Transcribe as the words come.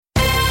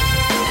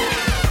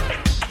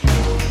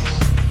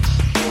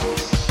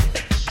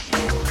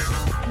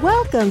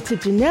Welcome to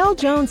Janelle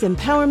Jones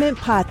Empowerment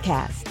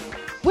Podcast.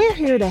 We're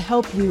here to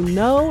help you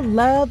know,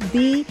 love,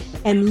 be,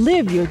 and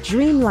live your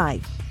dream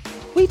life.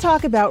 We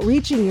talk about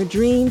reaching your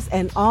dreams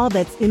and all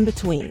that's in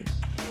between.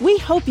 We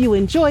hope you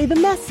enjoy the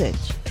message.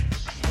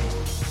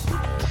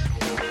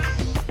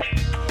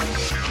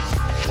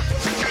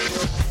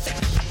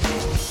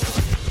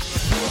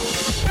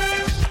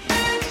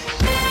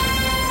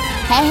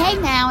 Hey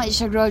now, it's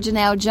your girl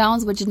Janelle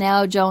Jones with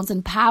Janelle Jones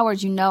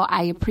Empowered. You know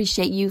I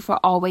appreciate you for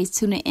always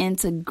tuning in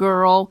to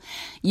Girl,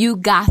 You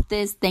Got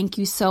This. Thank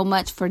you so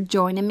much for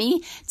joining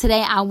me.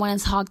 Today I want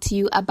to talk to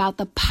you about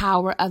the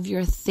power of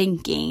your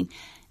thinking.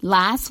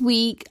 Last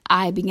week,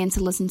 I began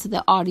to listen to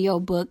the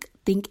audiobook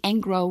Think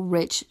and Grow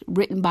Rich,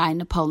 written by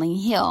Napoleon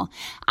Hill.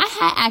 I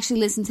had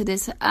actually listened to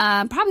this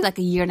probably like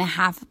a year and a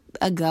half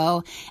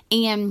ago,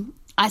 and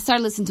I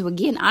started listening to it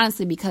again,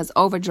 honestly, because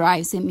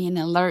Overdrive sent me an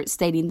alert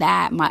stating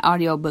that my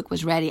audiobook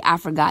was ready. I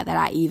forgot that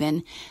I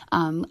even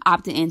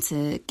opted in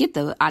to get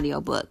the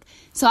audiobook.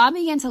 So I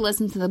began to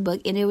listen to the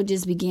book, and it would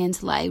just begin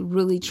to like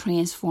really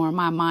transform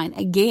my mind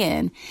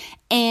again.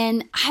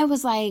 And I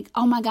was like,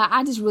 oh my God,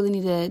 I just really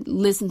need to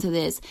listen to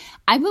this.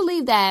 I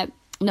believe that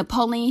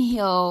Napoleon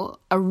Hill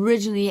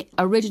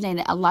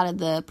originated a lot of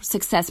the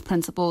success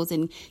principles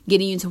and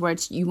getting you to where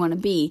you want to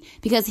be,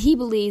 because he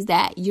believes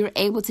that you're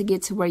able to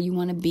get to where you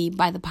want to be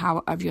by the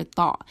power of your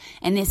thought.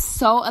 And it's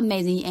so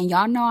amazing. And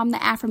y'all know I'm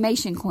the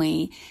affirmation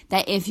queen,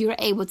 that if you're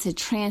able to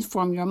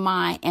transform your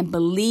mind and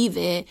believe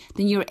it,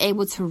 then you're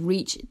able to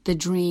reach the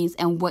dreams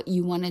and what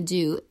you want to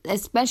do,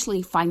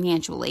 especially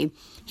financially.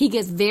 He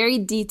gives very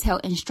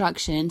detailed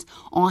instructions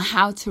on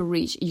how to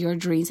reach your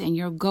dreams and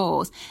your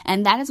goals.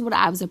 And that is what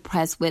I was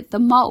impressed with the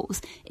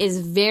most. It's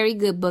a very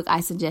good book.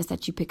 I suggest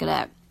that you pick it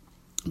up.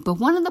 But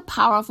one of the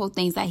powerful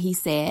things that he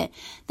said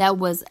that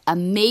was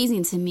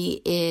amazing to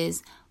me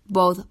is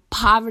both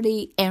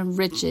poverty and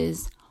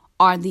riches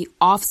are the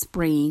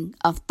offspring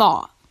of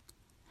thought.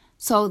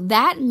 So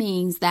that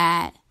means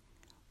that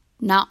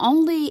not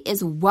only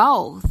is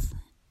wealth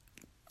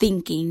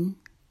thinking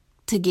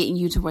to get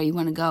you to where you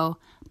want to go,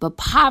 but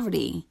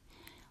poverty.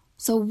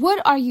 So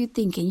what are you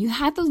thinking? You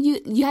have to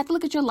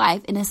look at your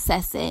life and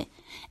assess it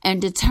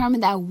and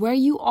determine that where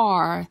you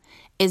are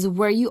is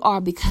where you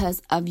are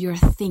because of your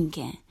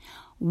thinking.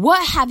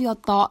 What have your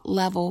thought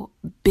level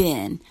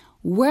been?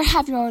 Where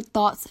have your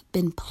thoughts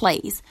been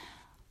placed?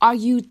 Are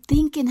you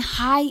thinking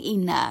high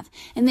enough?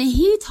 And then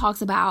he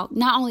talks about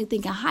not only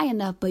thinking high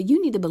enough, but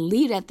you need to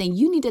believe that thing.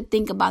 You need to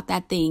think about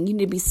that thing. You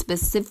need to be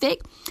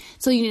specific.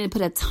 So you need to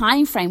put a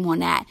time frame on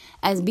that,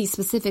 as be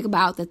specific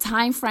about the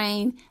time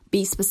frame,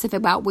 be specific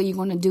about what you're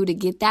going to do to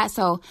get that.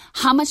 So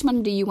how much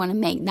money do you want to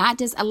make? Not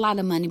just a lot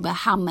of money, but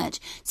how much?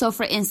 So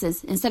for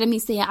instance, instead of me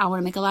saying I want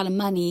to make a lot of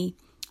money,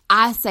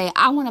 I say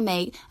I want to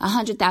make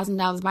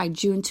 $100,000 by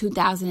June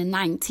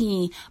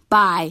 2019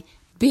 by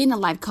being a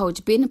life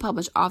coach, being a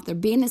published author,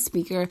 being a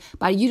speaker,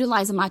 by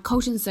utilizing my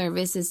coaching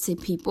services to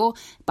people,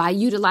 by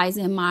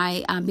utilizing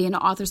my being an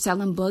author,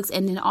 selling books,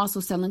 and then also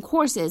selling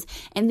courses.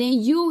 And then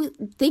you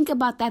think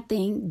about that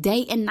thing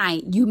day and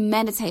night. You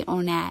meditate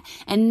on that.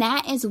 And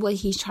that is what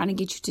he's trying to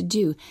get you to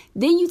do.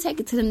 Then you take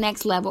it to the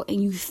next level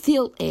and you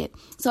feel it.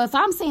 So if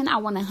I'm saying I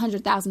want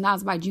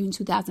 $100,000 by June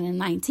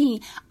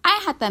 2019,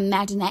 I have to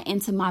imagine that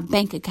into my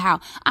bank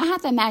account. I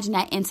have to imagine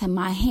that into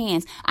my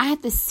hands. I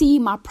have to see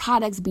my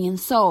products being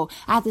sold.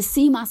 I have to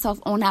see myself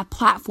on that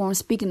platform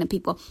speaking to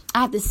people. I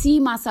have to see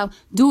myself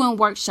doing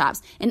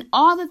workshops and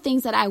all the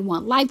things that I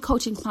want, life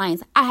coaching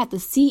clients. I have to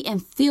see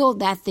and feel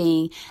that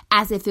thing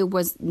as if it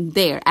was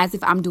there, as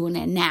if I'm doing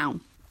it now.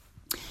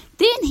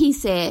 Then he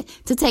said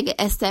to take it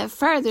a step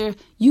further,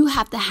 you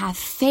have to have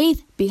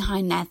faith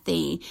behind that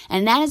thing.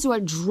 And that is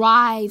what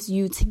drives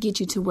you to get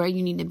you to where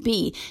you need to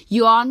be.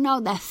 You all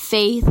know that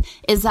faith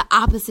is the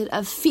opposite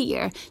of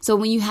fear. So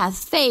when you have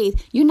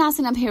faith, you're not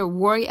sitting up here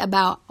worried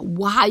about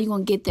how you're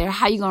going to get there,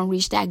 how you're going to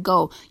reach that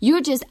goal.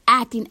 You're just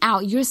acting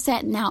out. You're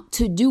setting out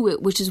to do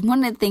it, which is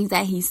one of the things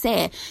that he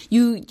said.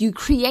 You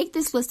create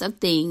this list of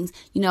things,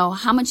 you know,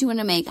 how much you want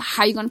to make,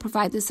 how you're going to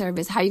provide the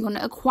service, how you're going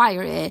to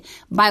acquire it,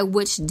 by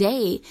which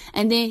day.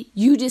 And then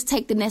you just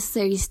take the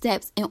necessary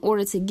steps in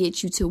order to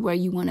get you to where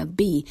you want to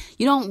be.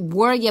 You don't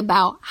worry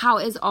about how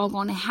it's all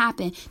going to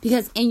happen,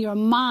 because in your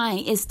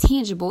mind, it's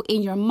tangible.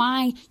 In your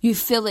mind, you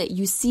feel it,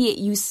 you see it,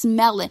 you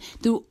smell it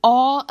through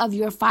all of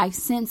your five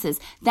senses.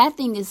 That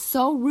thing is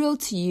so real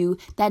to you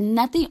that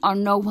nothing or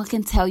no one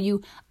can tell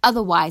you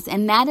otherwise.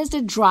 And that is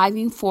the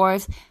driving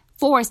force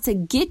to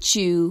get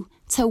you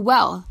to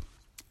wealth.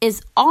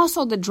 Is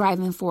also the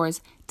driving force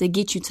to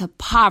get you to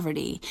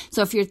poverty.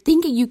 So if you're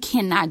thinking you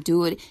cannot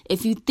do it,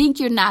 if you think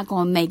you're not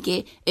going to make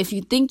it, if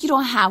you think you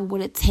don't have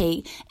what it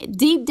takes,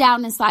 deep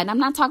down inside, I'm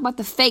not talking about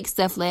the fake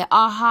stuff like,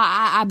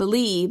 I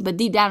believe, but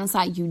deep down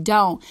inside you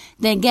don't,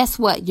 then guess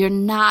what? You're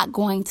not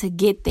going to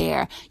get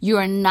there.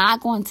 You're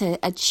not going to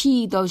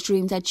achieve those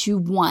dreams that you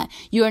want.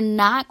 You're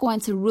not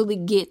going to really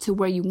get to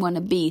where you want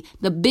to be.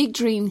 The big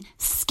dreams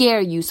scare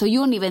you, so you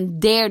don't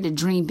even dare to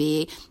dream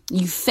big.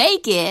 You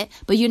fake it,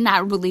 but you're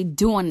not really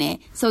doing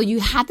it. So you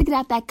have to get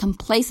out that that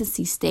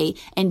complacency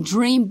state and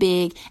dream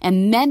big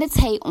and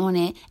meditate on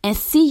it and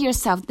see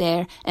yourself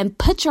there and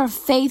put your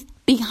faith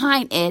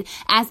behind it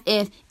as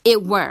if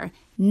it were.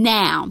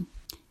 Now,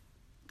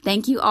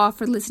 thank you all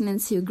for listening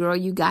to Girl,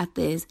 You Got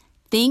This.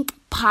 Think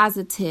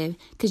positive,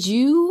 because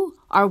you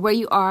are where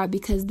you are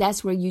because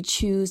that's where you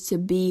choose to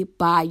be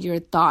by your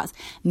thoughts.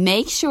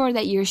 Make sure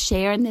that you're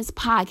sharing this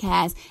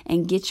podcast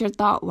and get your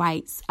thought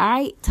rights. All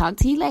right, talk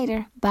to you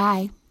later.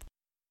 Bye.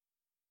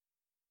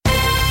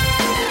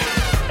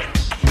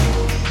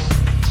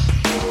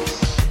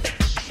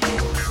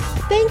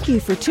 Thank you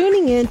for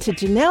tuning in to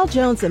Janelle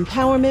Jones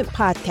Empowerment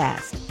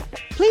Podcast.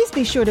 Please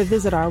be sure to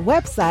visit our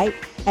website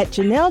at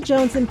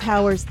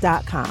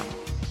JanelleJonesEmpowers.com.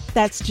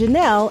 That's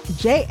Janelle,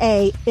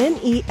 Janell,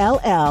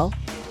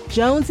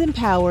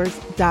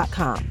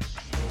 JonesEmpowers.com.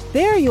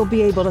 There you'll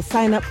be able to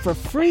sign up for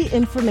free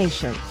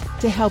information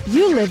to help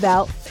you live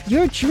out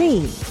your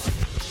dreams.